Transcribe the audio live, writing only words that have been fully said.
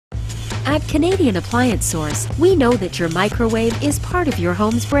At Canadian Appliance Source, we know that your microwave is part of your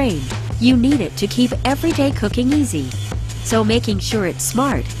home's brain. You need it to keep everyday cooking easy, so making sure it's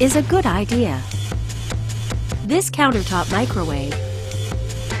smart is a good idea. This countertop microwave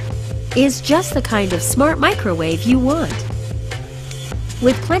is just the kind of smart microwave you want.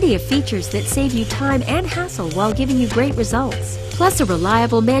 With plenty of features that save you time and hassle while giving you great results, plus a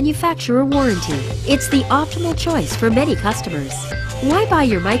reliable manufacturer warranty, it's the optimal choice for many customers. Why buy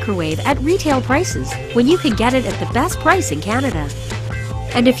your microwave at retail prices when you can get it at the best price in Canada?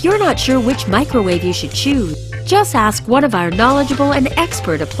 And if you're not sure which microwave you should choose, just ask one of our knowledgeable and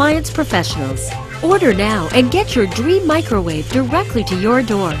expert appliance professionals. Order now and get your dream microwave directly to your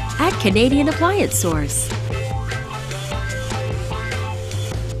door at Canadian Appliance Source.